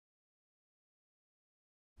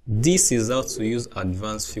This is how to use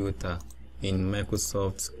advanced filter in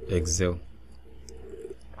Microsoft Excel.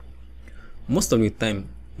 Most of the time,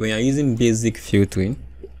 when you're using basic filtering,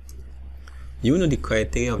 you will know the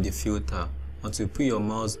criteria of the filter until you put your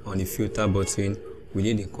mouse on the filter button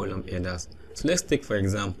within the column headers. So let's take, for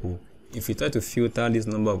example, if you try to filter this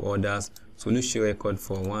number of orders, so only show record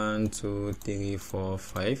for 1, 2, 3, 4,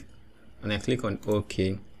 5, and I click on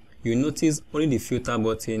OK, you notice only the filter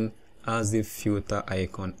button has the filter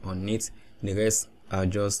icon on it. The rest are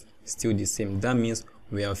just still the same. That means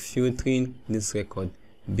we are filtering this record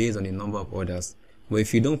based on the number of orders. But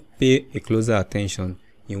if you don't pay a closer attention,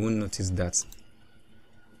 you won't notice that.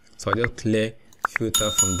 So I'll just clear filter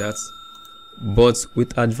from that. But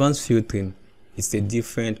with advanced filtering, it's a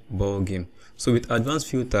different ball game. So with advanced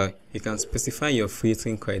filter, you can specify your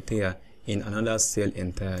filtering criteria in another cell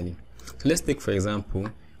entirely. So let's take, for example,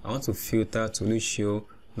 I want to filter to only show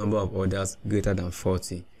number of orders greater than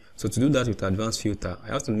 40. So to do that with advanced filter,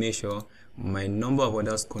 I have to make sure my number of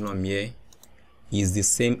orders column here is the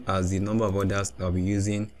same as the number of orders I'll be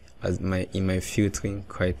using as in my filtering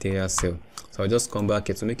criteria cell. So I'll just come back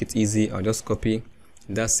here to make it easy. I'll just copy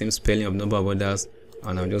that same spelling of number of orders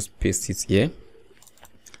and I'll just paste it here.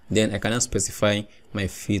 Then I can now specify my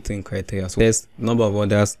filtering criteria. So there's number of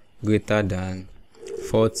orders greater than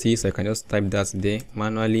 40. So I can just type that there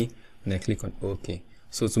manually and I click on OK.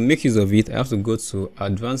 So to make use of it, I have to go to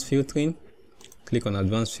advanced filtering, click on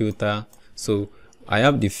advanced filter. So I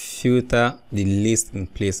have the filter, the list in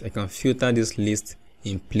place. I can filter this list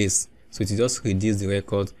in place. So it will just reduce the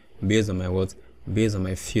record based on my what? Based on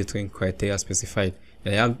my filtering criteria specified.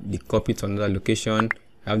 Then I have the copy to another location.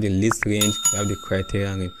 I have the list range. I have the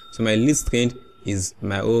criteria range. So my list range is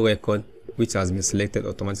my whole record, which has been selected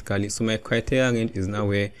automatically. So my criteria range is now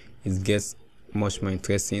where it gets much more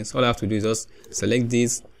interesting. So all I have to do is just select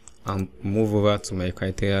this and move over to my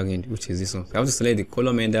criteria range, which is this one. So I have to select the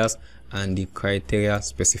column headers and the criteria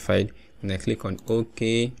specified, and I click on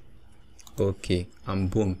OK, and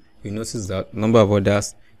boom, you notice that number of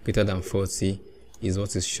orders greater than 40 is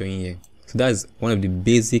what is showing here. So that is one of the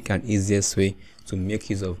basic and easiest way to make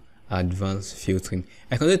use of advanced filtering.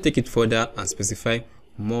 I can also take it further and specify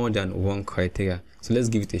more than one criteria. So let's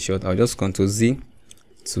give it a shot. I'll just Ctrl Z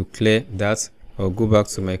to clear that. I'll go back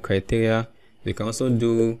to my criteria. We can also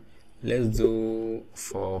do, let's do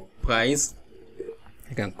for price.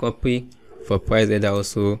 I can copy for price header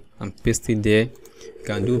also and paste it there. You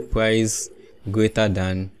can do price greater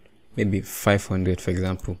than maybe 500, for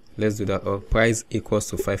example. Let's do that. Or price equals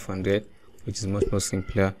to 500, which is much more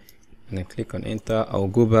simpler. And I click on enter. I'll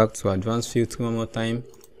go back to advanced filtering one more time.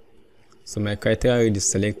 So my criteria is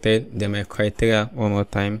selected. Then my criteria one more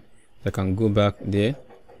time. I can go back there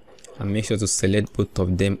and make sure to select both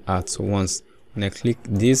of them at once. When I click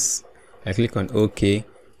this, I click on OK.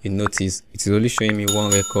 You notice it is only showing me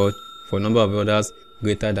one record for number of orders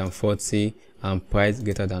greater than 40 and price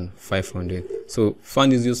greater than 500. So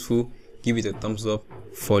found this useful, give it a thumbs up,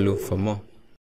 follow for more.